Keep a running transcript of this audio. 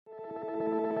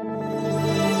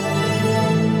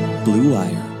Blue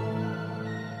Wire.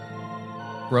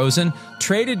 Rosen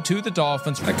traded to the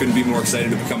Dolphins. I couldn't be more excited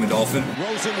to become a Dolphin.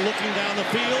 Rosen looking down the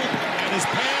field, and his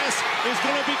pass is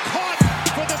going to be caught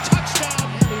for the touchdown.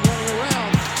 And he's running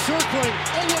around, circling.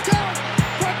 Oh, look out!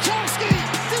 Gronkowski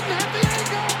didn't have the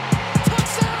angle.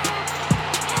 Touchdown!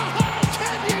 Oh,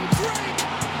 Kenyon Drake!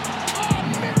 A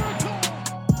miracle!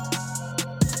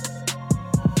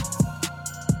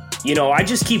 You know, I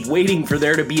just keep waiting for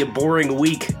there to be a boring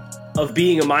week of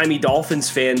being a Miami Dolphins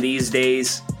fan these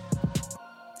days.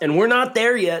 And we're not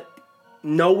there yet.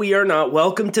 No, we are not.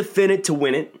 Welcome to Fin It to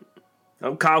Win It.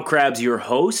 I'm Kyle Krabs, your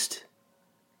host,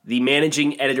 the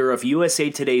managing editor of USA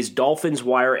Today's Dolphins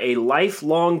Wire, a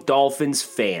lifelong Dolphins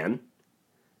fan,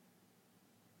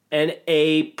 and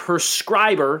a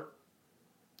prescriber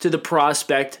to the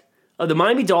prospect of the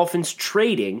Miami Dolphins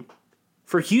trading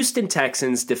for Houston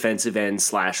Texans defensive end /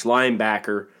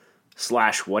 linebacker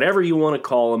 / whatever you want to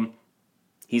call him.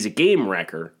 He's a game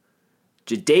wrecker.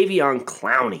 Jadeveon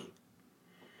Clowney.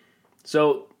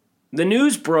 So the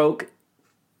news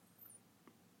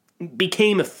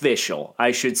became official,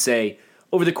 I should say,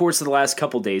 over the course of the last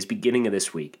couple days, beginning of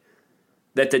this week,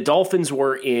 that the Dolphins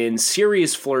were in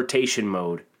serious flirtation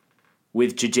mode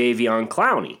with Jadeveon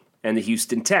Clowney and the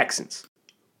Houston Texans.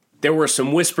 There were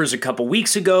some whispers a couple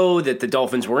weeks ago that the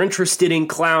Dolphins were interested in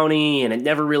Clowney, and it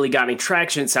never really got any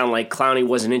traction. It sounded like Clowney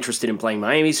wasn't interested in playing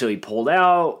Miami, so he pulled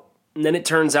out. And then it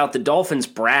turns out the Dolphins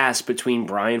brass, between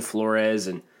Brian Flores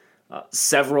and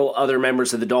several other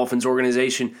members of the Dolphins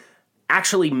organization,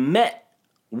 actually met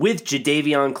with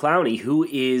Jadeveon Clowney, who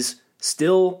is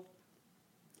still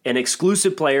an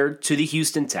exclusive player to the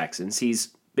Houston Texans. He's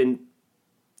been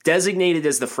designated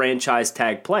as the franchise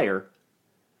tag player.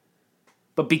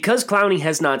 But because Clowney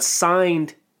has not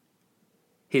signed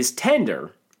his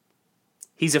tender,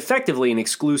 he's effectively an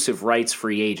exclusive rights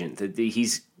free agent.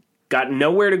 He's got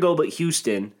nowhere to go but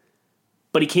Houston,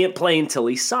 but he can't play until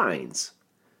he signs,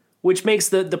 which makes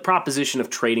the proposition of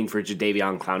trading for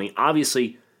Jadeveon Clowney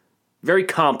obviously very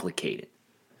complicated.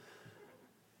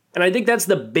 And I think that's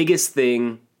the biggest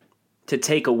thing to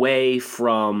take away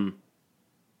from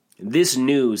this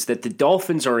news, that the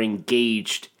Dolphins are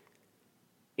engaged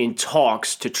in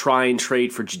talks to try and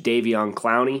trade for Jadeveon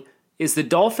Clowney, is the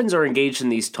Dolphins are engaged in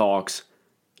these talks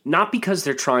not because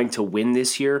they're trying to win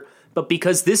this year, but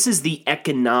because this is the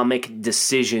economic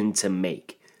decision to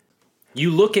make.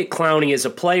 You look at Clowney as a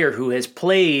player who has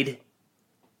played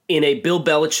in a Bill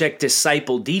Belichick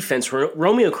disciple defense.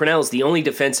 Romeo Crennel is the only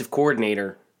defensive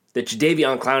coordinator that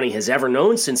Jadeveon Clowney has ever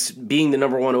known since being the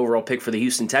number 1 overall pick for the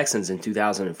Houston Texans in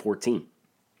 2014.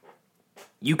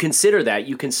 You consider that.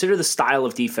 You consider the style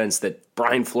of defense that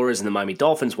Brian Flores and the Miami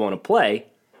Dolphins want to play.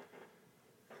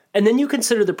 And then you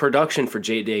consider the production for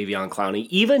Jadeveon Clowney,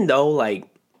 even though,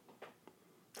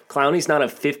 Clowney's not a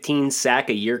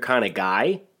 15-sack-a-year kind of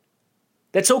guy.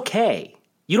 That's okay.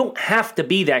 You don't have to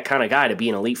be that kind of guy to be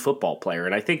an elite football player,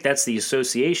 and I think that's the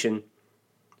association.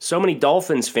 So many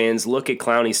Dolphins fans look at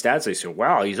Clowney's stats, they say,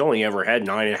 wow, he's only ever had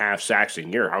 9.5 sacks a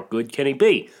year. How good can he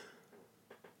be?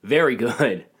 Very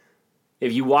good.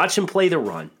 If you watch him play the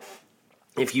run,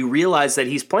 if you realize that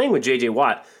he's playing with J.J.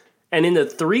 Watt, and in the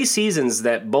 3 seasons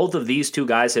that both of these two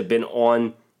guys have been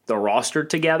on the roster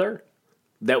together,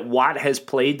 that Watt has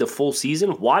played the full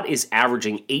season, Watt is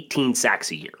averaging 18 sacks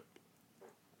a year.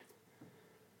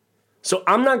 So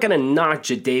I'm not going to knock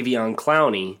Jadeveon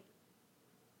Clowney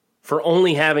for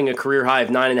only having a career high of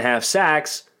 9.5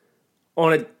 sacks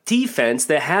on a defense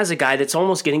that has a guy that's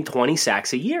almost getting 20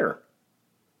 sacks a year.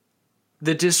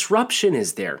 The disruption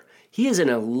is there. He is an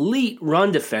elite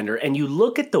run defender, and you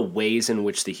look at the ways in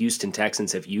which the Houston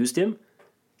Texans have used him,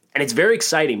 and it's very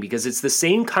exciting because it's the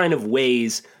same kind of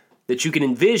ways that you can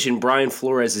envision Brian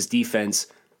Flores' defense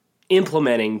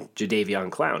implementing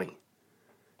Jadeveon Clowney.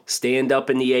 Stand up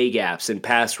in the A-gaps and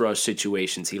pass rush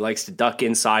situations. He likes to duck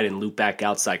inside and loop back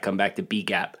outside, come back to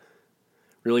B-gap.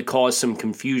 Really cause some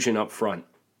confusion up front.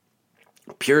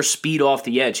 Pure speed off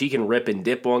the edge. He can rip and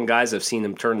dip on guys. I've seen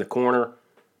him turn the corner.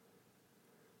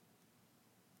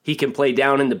 He can play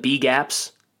down in the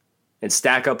B-gaps and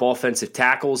stack up offensive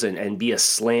tackles and be a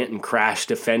slant and crash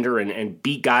defender and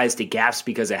beat guys to gaps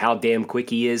because of how damn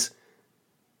quick he is.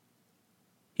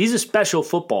 He's a special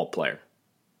football player.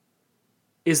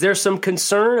 Is there some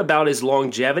concern about his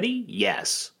longevity?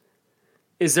 Yes.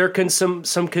 Is there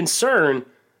some concern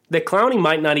that Clowney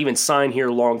might not even sign here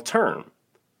long term?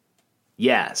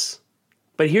 Yes.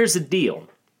 But here's the deal.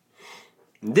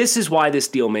 This is why this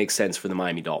deal makes sense for the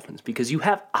Miami Dolphins, because you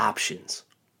have options.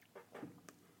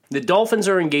 The Dolphins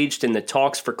are engaged in the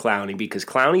talks for Clowney because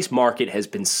Clowney's market has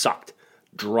been sucked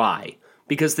dry,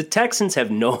 because the Texans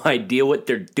have no idea what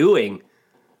they're doing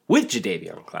with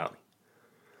Jadeveon Clowney.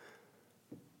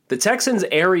 The Texans'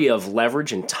 area of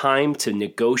leverage and time to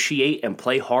negotiate and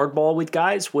play hardball with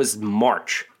guys was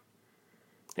March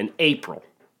and April,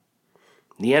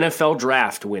 the NFL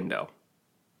draft window.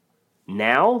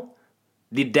 Now,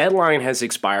 the deadline has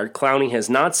expired. Clowney has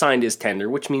not signed his tender,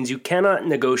 which means you cannot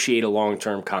negotiate a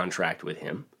long-term contract with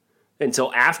him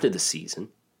until after the season.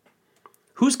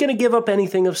 Who's going to give up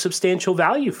anything of substantial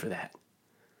value for that?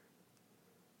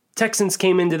 Texans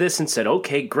came into this and said,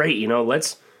 okay, great,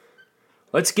 let's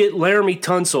get Laramie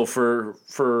Tunsil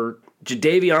for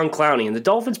Jadeveon Clowney. And the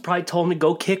Dolphins probably told him to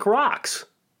go kick rocks.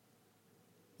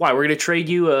 Why, we're going to trade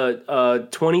you a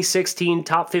 2016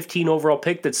 top 15 overall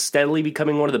pick that's steadily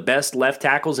becoming one of the best left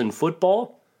tackles in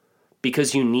football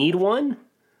because you need one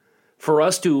for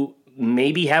us to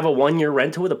maybe have a one-year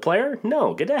rental with a player?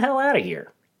 No, get the hell out of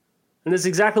here. And that's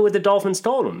exactly what the Dolphins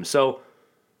told him. So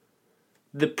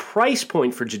the price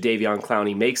point for Jadeveon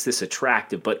Clowney makes this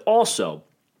attractive, but also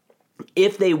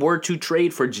if they were to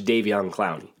trade for Jadeveon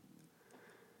Clowney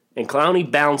and Clowney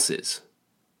bounces,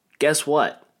 guess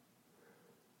what?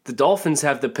 The Dolphins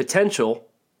have the potential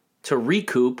to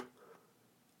recoup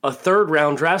a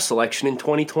third-round draft selection in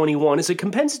 2021 as a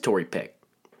compensatory pick.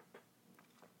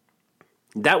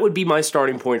 That would be my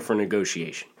starting point for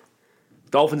negotiation.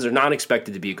 Dolphins are not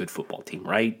expected to be a good football team,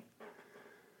 right?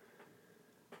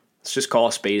 Let's just call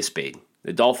a spade a spade.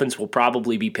 The Dolphins will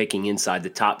probably be picking inside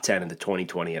the top 10 in the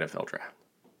 2020 NFL Draft.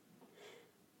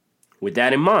 With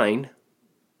that in mind,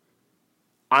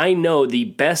 I know the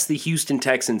best the Houston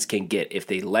Texans can get if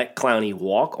they let Clowney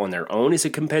walk on their own is a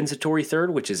compensatory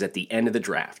third, which is at the end of the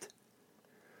draft.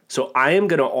 So I am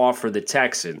going to offer the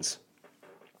Texans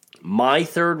my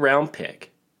third-round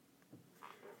pick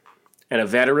and a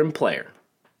veteran player.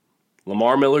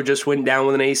 Lamar Miller just went down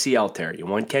with an ACL tear. You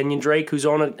want Kenyon Drake, who's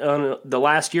on the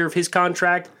last year of his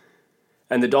contract,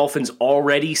 and the Dolphins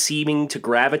already seeming to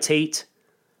gravitate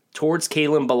towards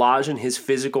Kalen Ballage and his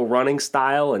physical running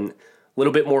style and a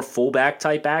little bit more fullback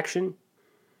type action.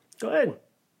 Go ahead.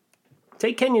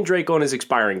 Take Kenyon Drake on his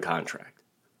expiring contract.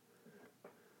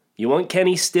 You want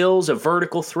Kenny Stills, a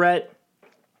vertical threat?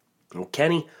 Well,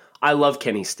 I love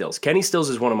Kenny Stills. Kenny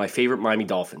Stills is one of my favorite Miami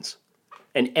Dolphins.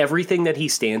 And everything that he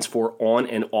stands for on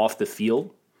and off the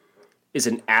field is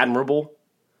an admirable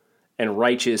and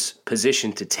righteous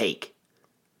position to take.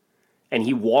 And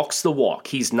he walks the walk.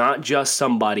 He's not just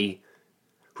somebody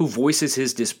who voices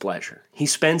his displeasure. He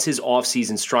spends his off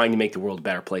seasons trying to make the world a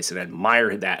better place, and I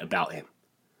admire that about him.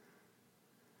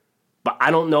 But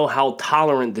I don't know how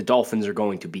tolerant the Dolphins are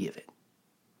going to be of it.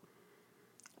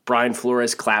 Brian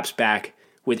Flores claps back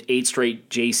with 8 straight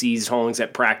JC songs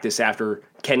at practice after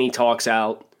Kenny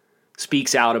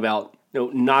speaks out about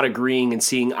not agreeing and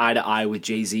seeing eye to eye with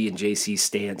Jay-Z and JC's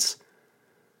stance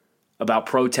about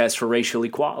protests for racial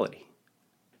equality.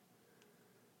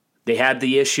 They had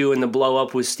the issue and the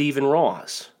blow-up with Stephen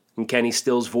Ross, and Kenny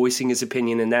Stills voicing his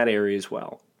opinion in that area as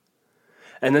well.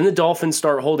 And then the Dolphins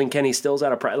start holding Kenny Stills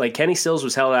out of practice. Like, Kenny Stills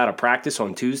was held out of practice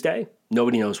on Tuesday.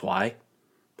 Nobody knows why.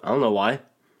 I don't know why.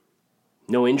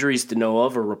 No injuries to know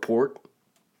of or report.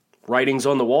 Writings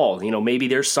on the wall. Maybe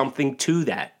there's something to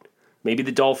that. Maybe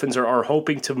the Dolphins are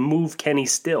hoping to move Kenny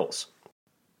Stills.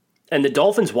 And the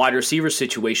Dolphins' wide receiver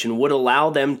situation would allow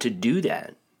them to do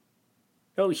that.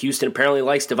 Houston apparently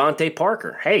likes Devontae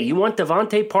Parker. Hey, you want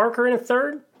Devontae Parker in a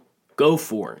third? Go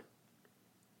for it.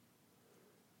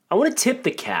 I want to tip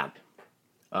the cap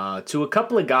to a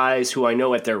couple of guys who I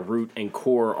know at their root and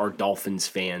core are Dolphins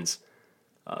fans.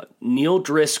 Neil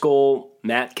Driscoll,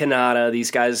 Matt Canada, these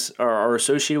guys are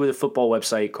associated with a football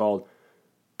website called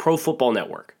Pro Football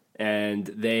Network. And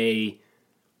they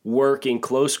work in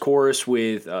close chorus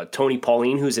with Tony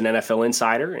Pauline, who's an NFL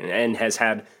insider and has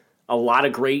had a lot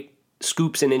of great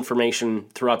scoops and information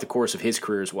throughout the course of his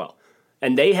career as well.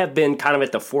 And they have been kind of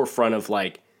at the forefront of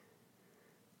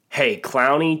hey,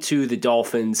 Clowney to the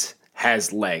Dolphins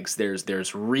has legs.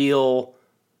 There's real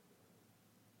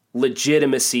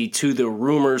legitimacy to the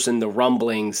rumors and the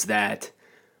rumblings that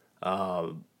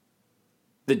the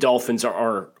Dolphins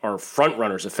are front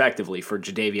runners effectively for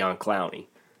Jadeveon Clowney.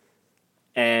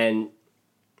 And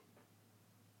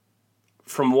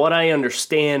from what I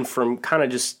understand from kind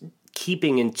of just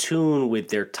keeping in tune with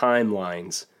their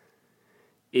timelines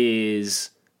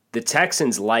is the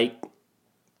Texans like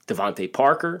Devontae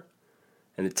Parker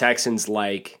and the Texans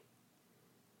like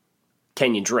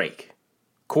Kenyon Drake.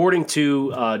 According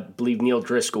to, I believe Neil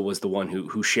Driscoll was the one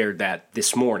who shared that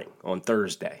this morning on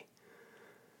Thursday.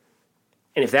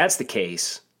 And if that's the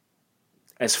case,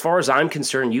 as far as I'm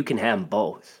concerned, you can have them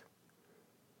both.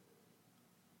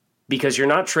 Because you're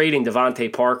not trading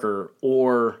Devontae Parker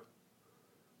or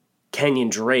Kenyon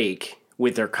Drake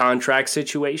with their contract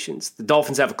situations. The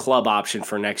Dolphins have a club option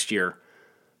for next year,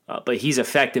 but he's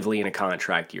effectively in a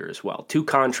contract year as well. 2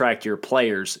 contract year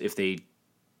players, if they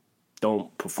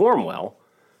don't perform well,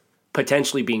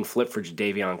 potentially being flipped for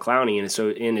Jadeveon Clowney. And so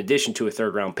in addition to a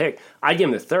third-round pick, I'd give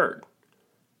him the third.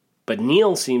 But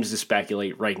Neil seems to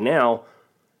speculate right now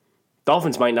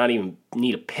Dolphins might not even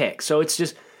need a pick. So it's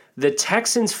just the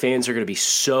Texans fans are going to be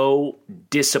so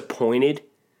disappointed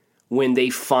when they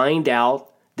find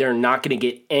out they're not going to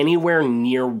get anywhere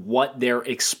near what they're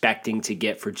expecting to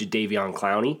get for Jadeveon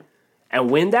Clowney. And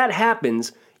when that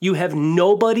happens, you have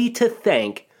nobody to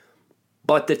thank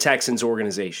but the Texans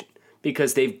organization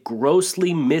because they've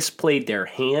grossly misplayed their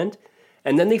hand.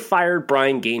 And then they fired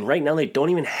Brian Gaine. Right now, they don't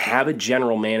even have a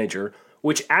general manager,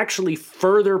 which actually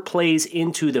further plays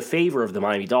into the favor of the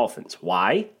Miami Dolphins.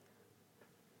 Why?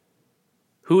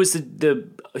 Who is the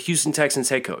Houston Texans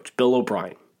head coach? Bill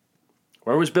O'Brien.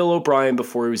 Where was Bill O'Brien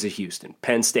before he was at Houston?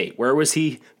 Penn State. Where was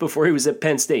he before he was at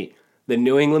Penn State? The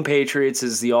New England Patriots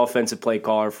is the offensive play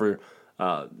caller for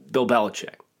Bill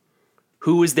Belichick.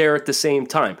 Who was there at the same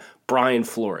time? Brian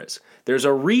Flores. There's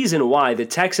a reason why the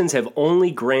Texans have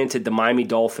only granted the Miami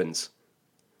Dolphins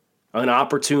an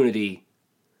opportunity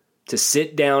to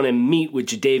sit down and meet with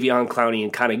Jadeveon Clowney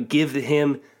and kind of give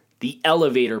him the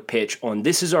elevator pitch on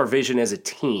this is our vision as a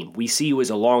team. We see you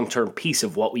as a long-term piece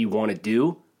of what we want to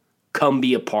do. Come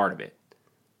be a part of it.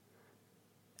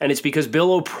 And it's because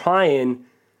Bill O'Brien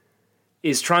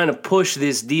is trying to push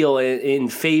this deal in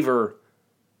favor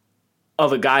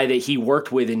of a guy that he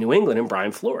worked with in New England, and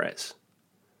Brian Flores.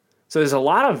 So there's a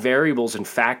lot of variables and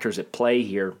factors at play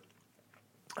here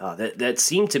that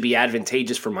seem to be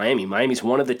advantageous for Miami. Miami's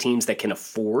one of the teams that can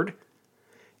afford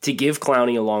to give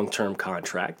Clowney a long-term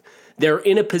contract. They're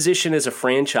in a position as a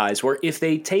franchise where if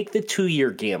they take the 2-year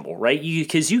gamble, right,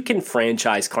 because you can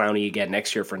franchise Clowney again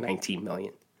next year for $19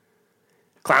 million.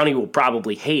 Clowney will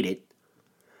probably hate it,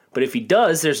 but if he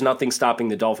does, there's nothing stopping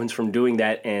the Dolphins from doing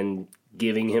that and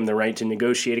giving him the right to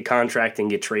negotiate a contract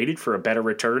and get traded for a better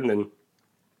return than,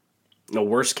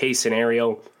 worst case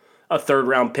scenario, a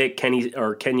third-round pick,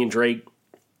 Kenyon Drake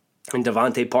and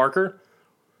Devontae Parker.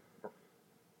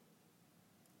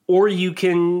 Or you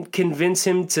can convince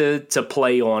him to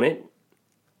play on it,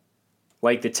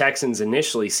 like the Texans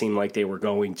initially seemed like they were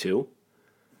going to,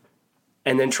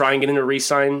 and then try and get him to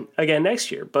re-sign again next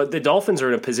year. But the Dolphins are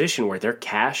in a position where their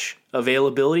cash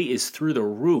availability is through the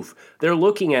roof. They're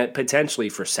looking at potentially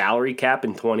for salary cap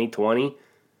in 2020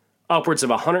 upwards of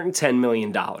 $110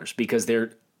 million because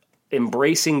they're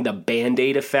embracing the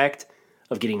Band-Aid effect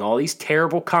of getting all these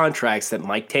terrible contracts that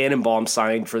Mike Tannenbaum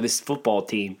signed for this football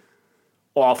team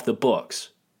off the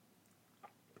books.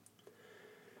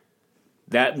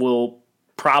 That will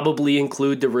probably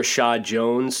include the Rashad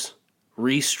Jones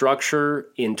restructure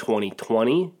in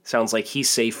 2020. Sounds like he's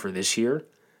safe for this year.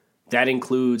 That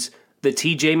includes the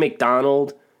TJ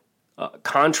McDonald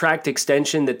contract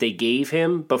extension that they gave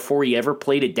him before he ever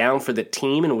played it down for the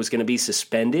team and was going to be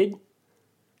suspended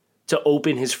to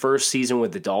open his first season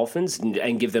with the Dolphins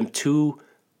and give them 2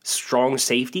 strong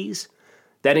safeties.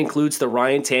 That includes the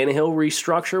Ryan Tannehill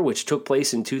restructure, which took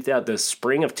place in the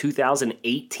spring of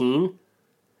 2018.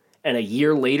 And a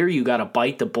year later, you got to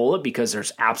bite the bullet because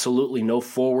there's absolutely no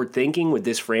forward thinking with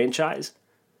this franchise.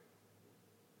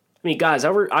 I mean, guys, I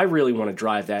really want to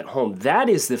drive that home. That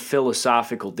is the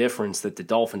philosophical difference that the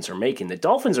Dolphins are making. The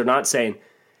Dolphins are not saying,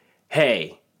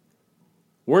 hey,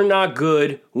 we're not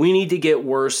good, we need to get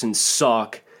worse and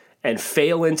suck and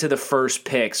fail into the first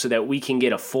pick so that we can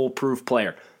get a foolproof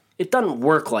player. It doesn't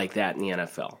work like that in the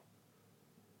NFL.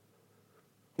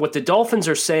 What the Dolphins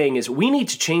are saying is we need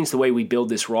to change the way we build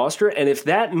this roster, and if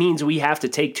that means we have to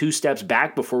take 2 steps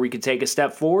back before we can take a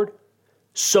step forward,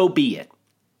 so be it.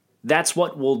 That's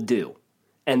what we'll do.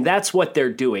 And that's what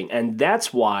they're doing. And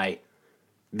that's why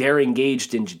they're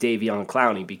engaged in Jadeveon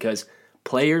Clowney, because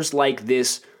players like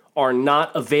this are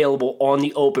not available on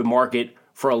the open market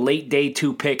for a late day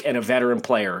 2 pick and a veteran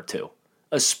player or 2,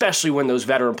 especially when those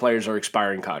veteran players are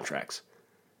expiring contracts.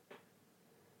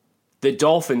 The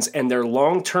Dolphins and their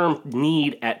long-term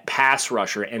need at pass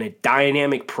rusher and a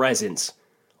dynamic presence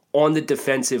on the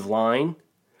defensive line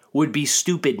would be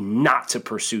stupid not to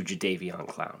pursue Jadeveon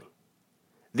Clowney.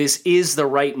 This is the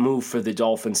right move for the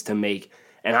Dolphins to make,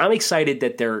 and I'm excited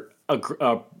that they're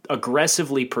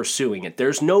aggressively pursuing it.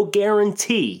 There's no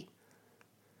guarantee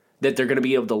that they're going to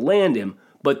be able to land him,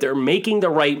 but they're making the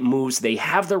right moves. They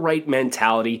have the right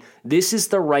mentality. This is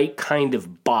the right kind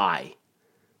of buy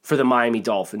for the Miami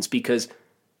Dolphins because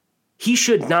he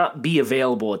should not be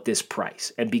available at this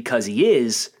price. And because he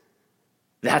is,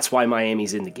 that's why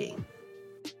Miami's in the game.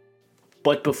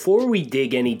 But before we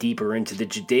dig any deeper into the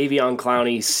Jadeveon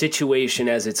Clowney situation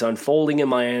as it's unfolding in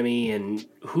Miami and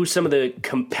who some of the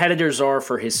competitors are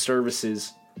for his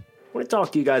services, I want to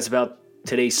talk to you guys about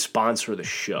today's sponsor of the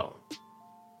show.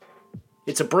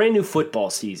 It's a brand new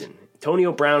football season.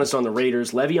 Antonio Brown is on the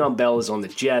Raiders, Le'Veon Bell is on the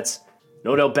Jets,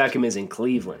 and Odell Beckham is in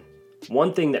Cleveland.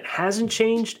 One thing that hasn't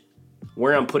changed,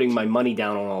 where I'm putting my money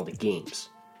down on all the games.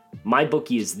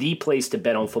 MyBookie is the place to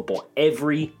bet on football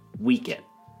every weekend.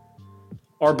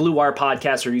 Our Blue Wire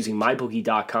podcasts are using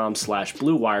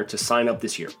mybookie.com/bluewire to sign up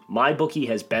this year. MyBookie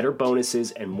has better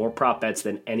bonuses and more prop bets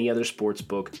than any other sports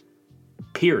book,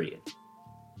 period.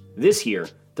 This year,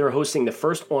 they're hosting the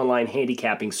first online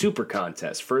handicapping super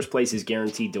contest. First place is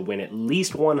guaranteed to win at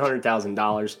least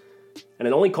 $100,000, and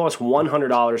it only costs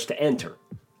 $100 to enter.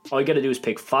 All you got to do is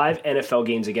pick 5 NFL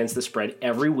games against the spread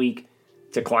every week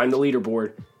to climb the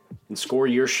leaderboard and score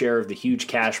your share of the huge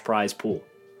cash prize pool.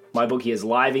 MyBookie has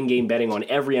live in-game betting on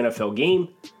every NFL game.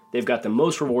 They've got the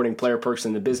most rewarding player perks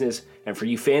in the business. And for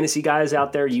you fantasy guys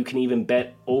out there, you can even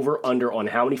bet over-under on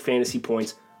how many fantasy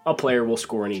points a player will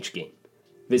score in each game.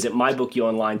 Visit MyBookie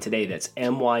online today. That's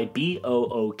MyBookie.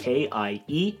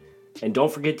 And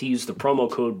don't forget to use the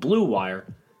promo code BLUEWIRE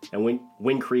and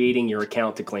when creating your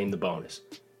account to claim the bonus.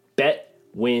 Bet,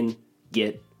 win,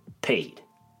 get paid.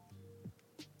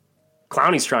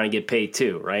 Clowney's trying to get paid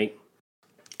too, right?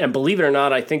 And believe it or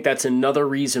not, I think that's another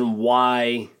reason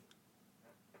why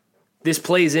this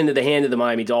plays into the hand of the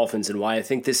Miami Dolphins and why I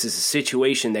think this is a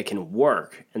situation that can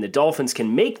work. And the Dolphins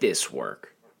can make this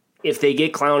work if they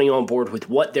get Clowney on board with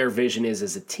what their vision is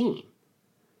as a team.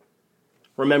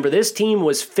 Remember, this team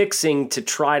was fixing to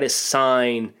try to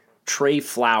sign Trey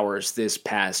Flowers this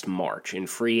past March in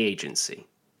free agency.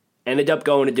 Ended up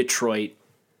going to Detroit.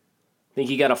 I think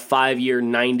he got a 5-year,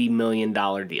 $90 million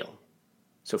deal.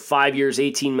 So 5 years,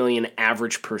 $18 million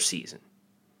average per season.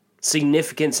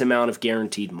 Significant amount of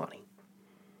guaranteed money.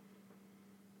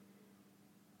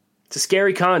 It's a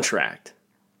scary contract.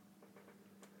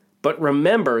 But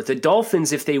remember, the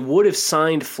Dolphins, if they would have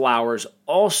signed Flowers,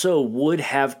 also would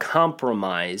have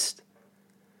compromised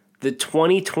the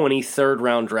 2020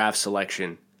 third-round draft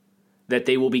selection that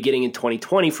they will be getting in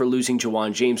 2020 for losing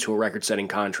Jawan James to a record-setting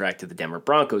contract to the Denver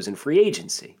Broncos in free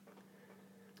agency.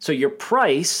 So your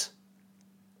price,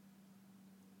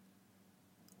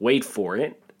 wait for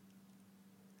it,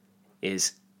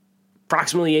 is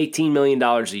approximately $18 million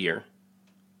a year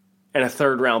and a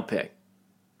third-round pick.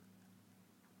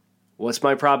 What's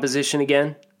my proposition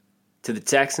again to the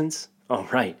Texans? Oh,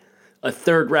 right, a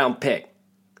third-round pick.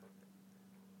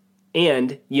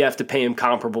 And you have to pay him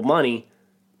comparable money.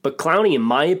 But Clowney, in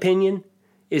my opinion,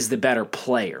 is the better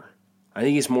player. I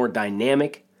think he's more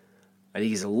dynamic. I think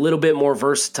he's a little bit more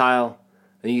versatile.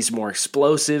 I think he's more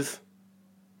explosive.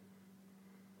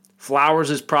 Flowers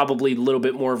is probably a little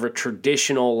bit more of a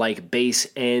traditional, like, base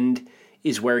end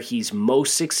is where he's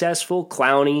most successful.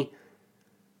 Clowney,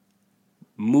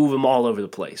 move him all over the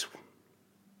place.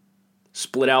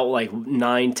 Split out like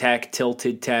 9 tech,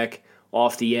 tilted tech,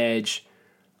 off the edge,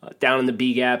 down in the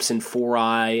B gaps and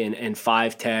 4-eye and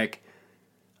 5 tech,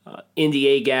 in the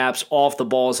A gaps, off the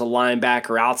ball as a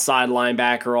linebacker, outside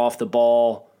linebacker off the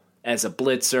ball as a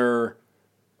blitzer.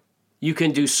 You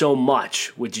can do so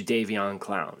much with Jadeveon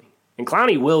Clowney. And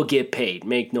Clowney will get paid,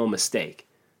 make no mistake.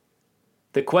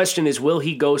 The question is, will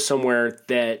he go somewhere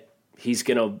that he's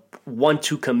going to want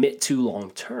to commit to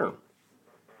long term?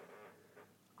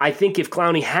 I think if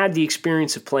Clowney had the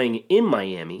experience of playing in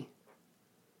Miami,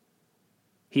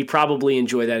 he'd probably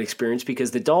enjoy that experience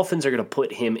because the Dolphins are going to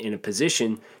put him in a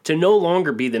position to no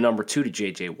longer be the number 2 to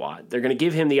J.J. Watt. They're going to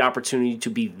give him the opportunity to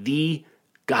be the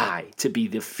guy, to be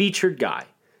the featured guy.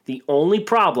 The only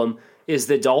problem is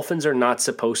the Dolphins are not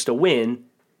supposed to win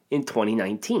in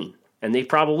 2019, and they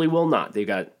probably will not. They've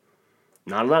got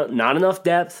not enough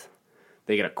depth.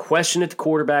 They got a question at the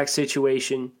quarterback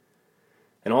situation,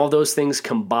 and all those things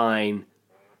combine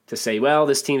to say, well,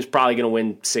 this team's probably going to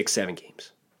win 6-7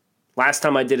 games. Last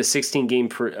time I did a 16-game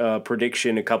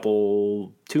prediction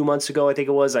 2 months ago, I think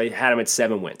it was, I had them at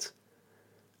 7 wins.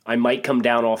 I might come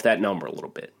down off that number a little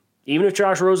bit, even if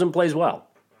Josh Rosen plays well.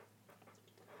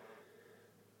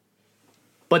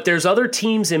 But there's other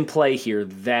teams in play here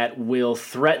that will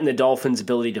threaten the Dolphins'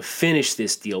 ability to finish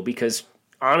this deal because,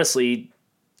 honestly,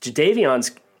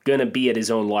 Jadeveon's going to be at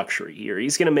his own luxury here.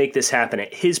 He's going to make this happen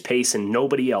at his pace and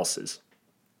nobody else's.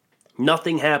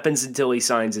 Nothing happens until he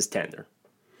signs his tender.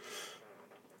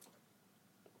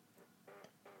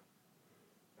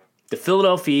 The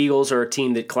Philadelphia Eagles are a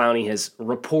team that Clowney has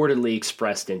reportedly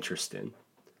expressed interest in.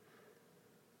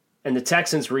 And the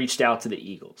Texans reached out to the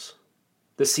Eagles.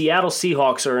 The Seattle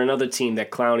Seahawks are another team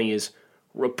that Clowney is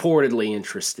reportedly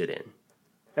interested in.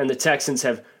 And the Texans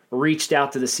have reached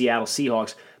out to the Seattle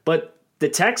Seahawks. But the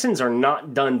Texans are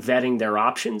not done vetting their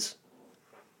options.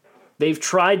 They've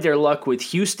tried their luck with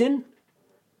Houston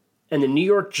and the New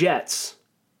York Jets.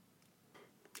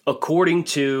 According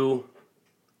to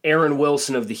Aaron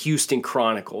Wilson of the Houston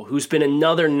Chronicle, who's been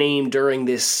another name during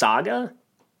this saga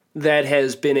that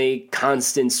has been a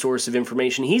constant source of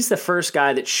information. He's the first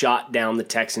guy that shot down the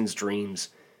Texans' dreams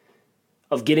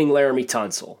of getting Laramie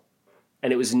Tunsil.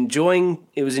 And it was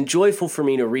enjoyable for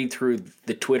me to read through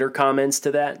the Twitter comments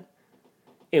to that,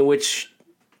 in which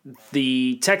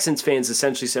the Texans fans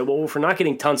essentially said, well, if we're not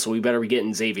getting Tunsil, we better be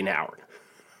getting Xavier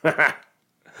Howard.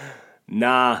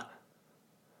 Nah.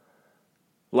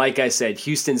 Like I said,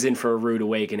 Houston's in for a rude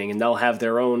awakening, and they'll have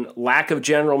their own lack of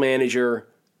general manager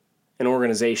and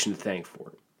organization to thank for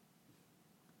it.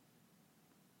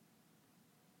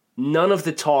 None of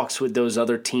the talks with those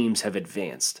other teams have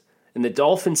advanced, and the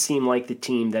Dolphins seem like the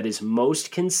team that is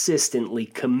most consistently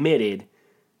committed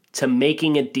to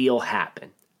making a deal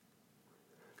happen.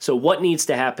 So what needs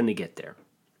to happen to get there?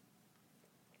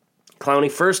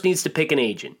 Clowney first needs to pick an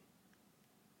agent.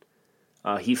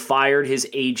 He fired his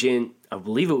agent, I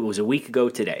believe it was a week ago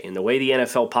today. And the way the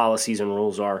NFL policies and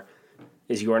rules are,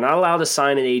 is you are not allowed to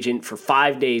sign an agent for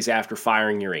 5 days after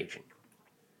firing your agent.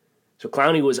 So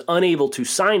Clowney was unable to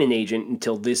sign an agent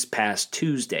until this past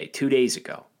Tuesday, 2 days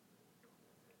ago.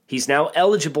 He's now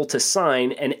eligible to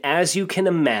sign, and as you can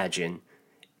imagine,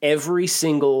 every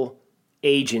single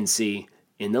agency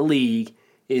in the league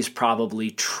is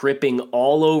probably tripping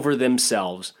all over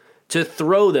themselves to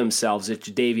throw themselves at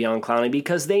Jadeveon Clowney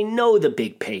because they know the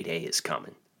big payday is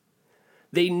coming.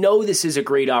 They know this is a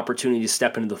great opportunity to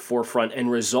step into the forefront and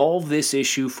resolve this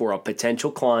issue for a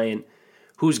potential client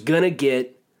who's going to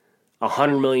get a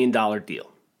 $100 million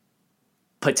deal.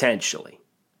 Potentially.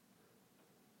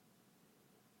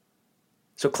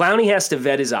 So Clowney has to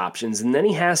vet his options, and then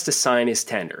he has to sign his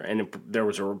tender. And there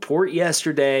was a report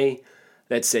yesterday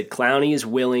that said Clowney is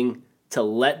willing to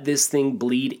let this thing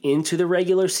bleed into the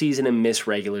regular season and miss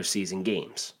regular season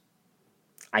games.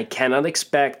 I cannot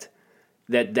expect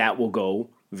that will go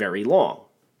very long,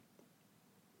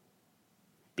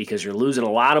 because you're losing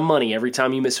a lot of money every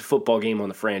time you miss a football game on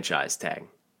the franchise tag.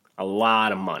 A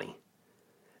lot of money.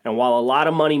 And while a lot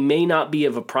of money may not be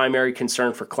of a primary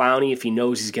concern for Clowney if he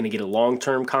knows he's going to get a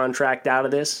long-term contract out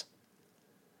of this,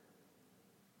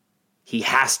 he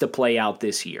has to play out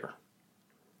this year.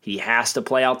 He has to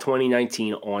play out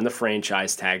 2019 on the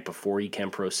franchise tag before he can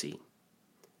proceed.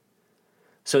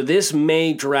 So this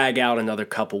may drag out another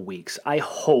couple weeks. I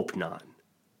hope not.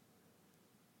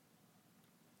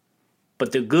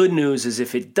 But the good news is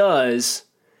if it does,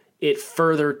 it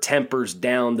further tempers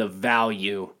down the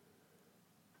value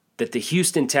that the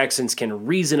Houston Texans can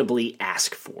reasonably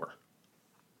ask for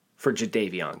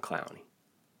Jadeveon Clowney.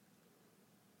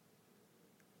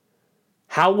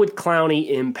 How would Clowney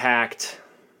impact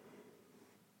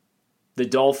the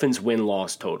Dolphins'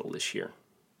 win-loss total this year?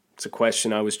 It's a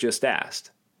question I was just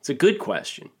asked. It's a good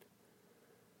question.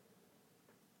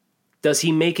 Does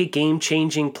he make a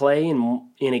game-changing play in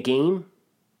a game?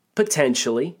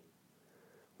 Potentially.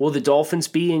 Will the Dolphins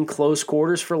be in close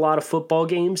quarters for a lot of football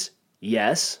games?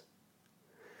 Yes.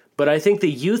 But I think the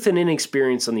youth and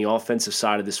inexperience on the offensive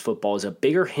side of this football is a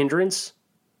bigger hindrance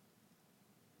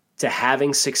to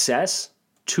having success.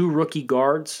 2 rookie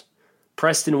guards,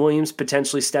 Preston Williams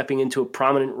potentially stepping into a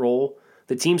prominent role.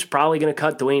 The team's probably going to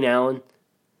cut Dwayne Allen.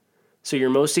 So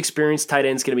your most experienced tight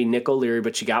end is going to be Nick O'Leary,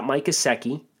 but you got Mike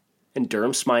Gesicki and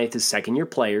Durham Smythe as second-year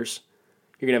players.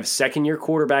 You're going to have a second-year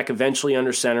quarterback eventually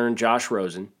under center in Josh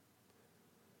Rosen.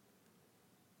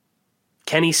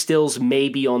 Kenny Stills may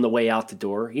be on the way out the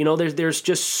door. You know, there's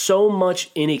just so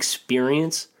much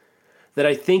inexperience that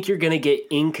I think you're going to get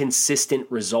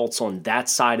inconsistent results on that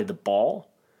side of the ball.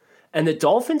 And the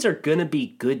Dolphins are going to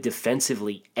be good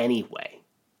defensively anyway.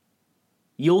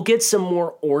 You'll get some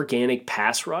more organic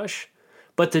pass rush,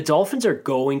 but the Dolphins are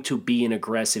going to be an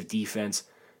aggressive defense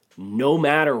no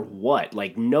matter what.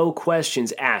 Like, no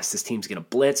questions asked. This team's going to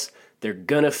blitz. They're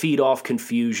going to feed off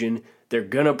confusion. They're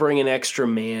going to bring an extra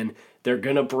man. They're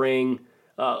going to bring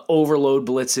overload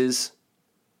blitzes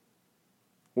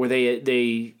where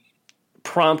they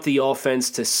prompt the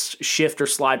offense to shift or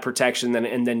slide protection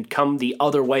and then come the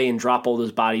other way and drop all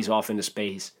those bodies off into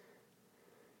space.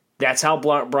 That's how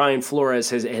Brian Flores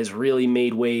has really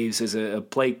made waves as a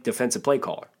defensive play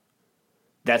caller.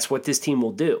 That's what this team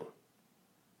will do.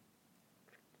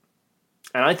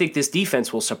 And I think this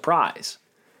defense will surprise.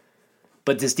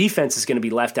 But this defense is going to be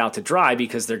left out to dry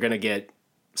because they're going to get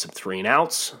some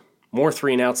 3-and-outs, more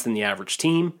 3-and-outs than the average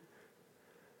team.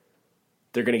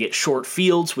 They're going to get short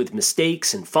fields with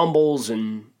mistakes and fumbles,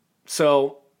 and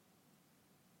so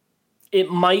it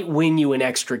might win you an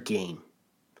extra game.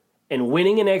 And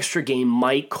winning an extra game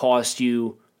might cost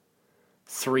you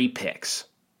 3 picks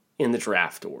in the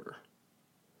draft order.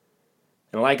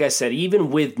 And like I said, even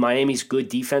with Miami's good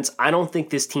defense, I don't think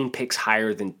this team picks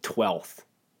higher than 12th.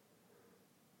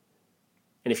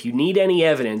 And if you need any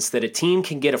evidence that a team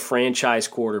can get a franchise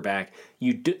quarterback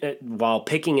while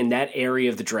picking in that area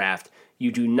of the draft,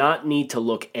 you do not need to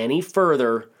look any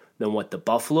further than what the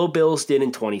Buffalo Bills did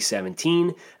in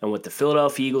 2017 and what the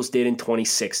Philadelphia Eagles did in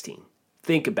 2016.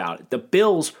 Think about it. The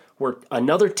Bills were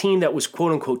another team that was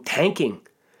quote-unquote tanking.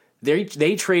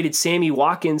 They traded Sammy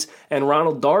Watkins and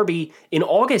Ronald Darby in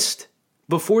August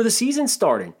before the season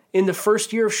started, in the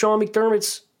first year of Sean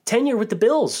McDermott's tenure with the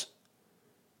Bills.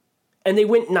 And they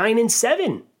went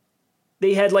 9-7.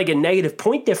 They had like a negative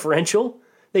point differential.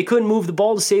 They couldn't move the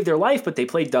ball to save their life, but they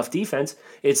played tough defense.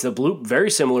 It's the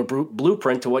very similar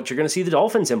blueprint to what you're going to see the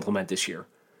Dolphins implement this year.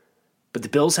 But the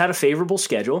Bills had a favorable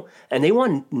schedule, and they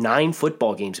won 9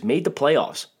 football games, made the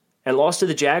playoffs, and lost to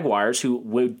the Jaguars, who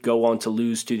would go on to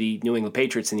lose to the New England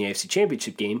Patriots in the AFC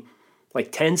Championship game,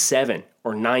 like 10-7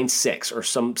 or 9-6 or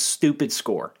some stupid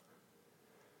score.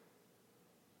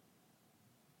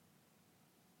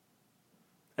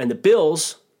 And the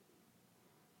Bills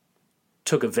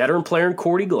took a veteran player in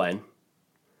Cordy Glenn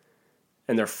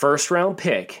and their first-round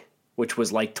pick, which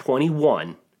was like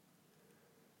 21,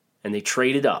 and they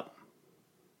traded up.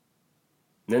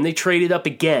 And then they traded up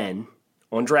again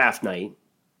on draft night,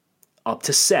 up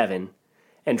to 7,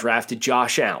 and drafted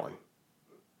Josh Allen.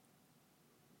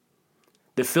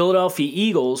 The Philadelphia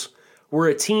Eagles were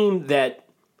a team that,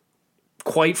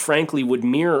 quite frankly, would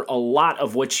mirror a lot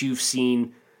of what you've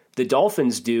seen the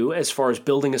Dolphins do as far as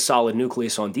building a solid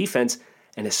nucleus on defense,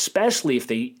 and especially if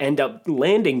they end up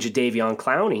landing Jadeveon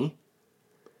Clowney,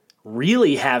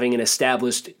 really having an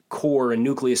established core and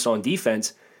nucleus on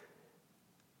defense,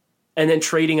 and then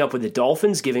trading up with the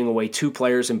Dolphins, giving away 2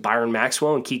 players in Byron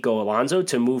Maxwell and Kiko Alonso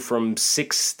to move from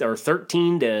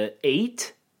 13 to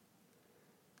 8.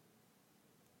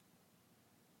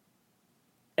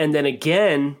 And then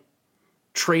again,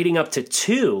 trading up to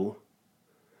 2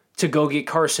 to go get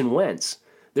Carson Wentz.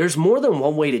 There's more than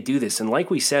one way to do this, and like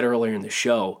we said earlier in the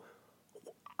show,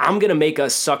 I'm going to make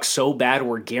us suck so bad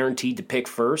we're guaranteed to pick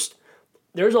first.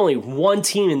 There's only one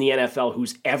team in the NFL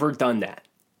who's ever done that.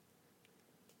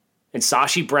 And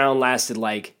Sashi Brown lasted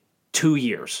like 2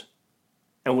 years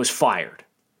and was fired.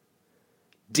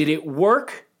 Did it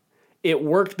work? It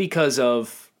worked because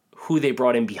of who they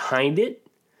brought in behind it,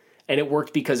 and it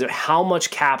worked because of how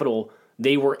much capital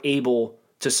they were able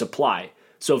to supply.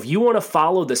 So if you want to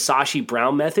follow the Sashi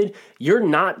Brown method, you're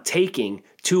not taking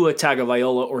Tua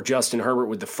Tagovailoa or Justin Herbert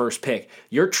with the first pick.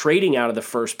 You're trading out of the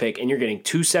first pick, and you're getting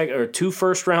 2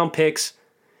 first-round picks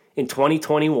in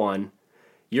 2021.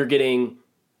 You're getting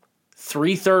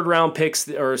 3 third-round picks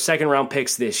or second-round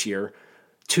picks this year,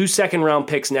 2 second-round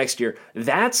picks next year.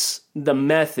 That's the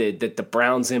method that the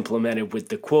Browns implemented with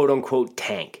the quote-unquote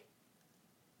tank.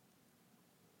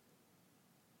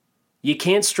 You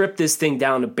can't strip this thing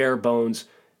down to bare bones,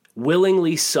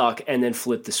 willingly suck, and then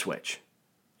flip the switch.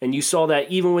 And you saw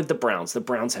that even with the Browns. The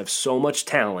Browns have so much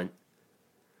talent.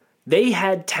 They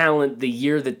had talent the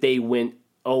year that they went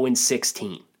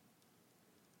 0-16.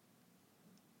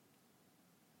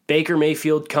 Baker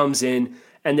Mayfield comes in,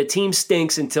 and the team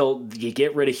stinks until you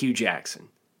get rid of Hugh Jackson.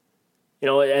 You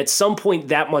know, at some point,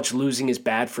 that much losing is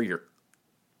bad for your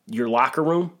locker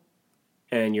room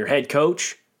and your head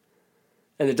coach.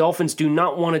 And the Dolphins do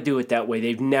not want to do it that way.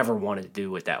 They've never wanted to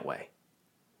do it that way.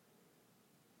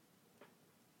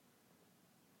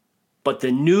 But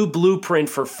the new blueprint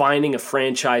for finding a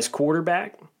franchise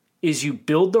quarterback is you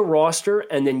build the roster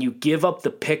and then you give up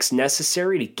the picks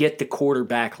necessary to get the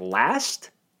quarterback last,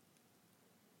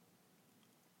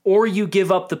 or you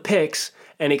give up the picks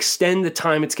and extend the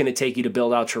time it's going to take you to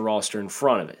build out your roster in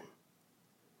front of it.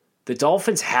 The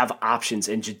Dolphins have options,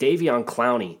 and Jadeveon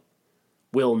Clowney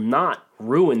will not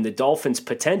ruin the Dolphins'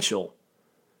 potential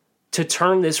to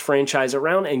turn this franchise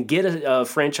around and get a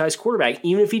franchise quarterback,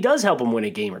 even if he does help them win a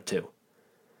game or 2.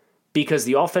 Because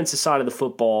the offensive side of the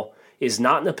football is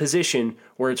not in a position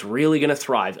where it's really going to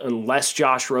thrive unless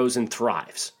Josh Rosen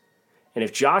thrives. And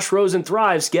if Josh Rosen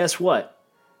thrives, guess what?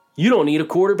 You don't need a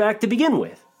quarterback to begin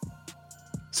with.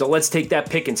 So let's take that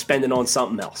pick and spend it on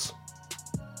something else.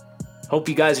 Hope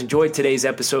you guys enjoyed today's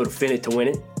episode of Fin It to Win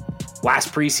It.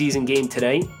 Last preseason game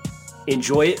today.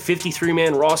 Enjoy it.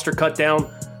 53-man roster cut down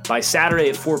by Saturday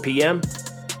at 4 p.m.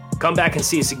 Come back and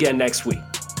see us again next week.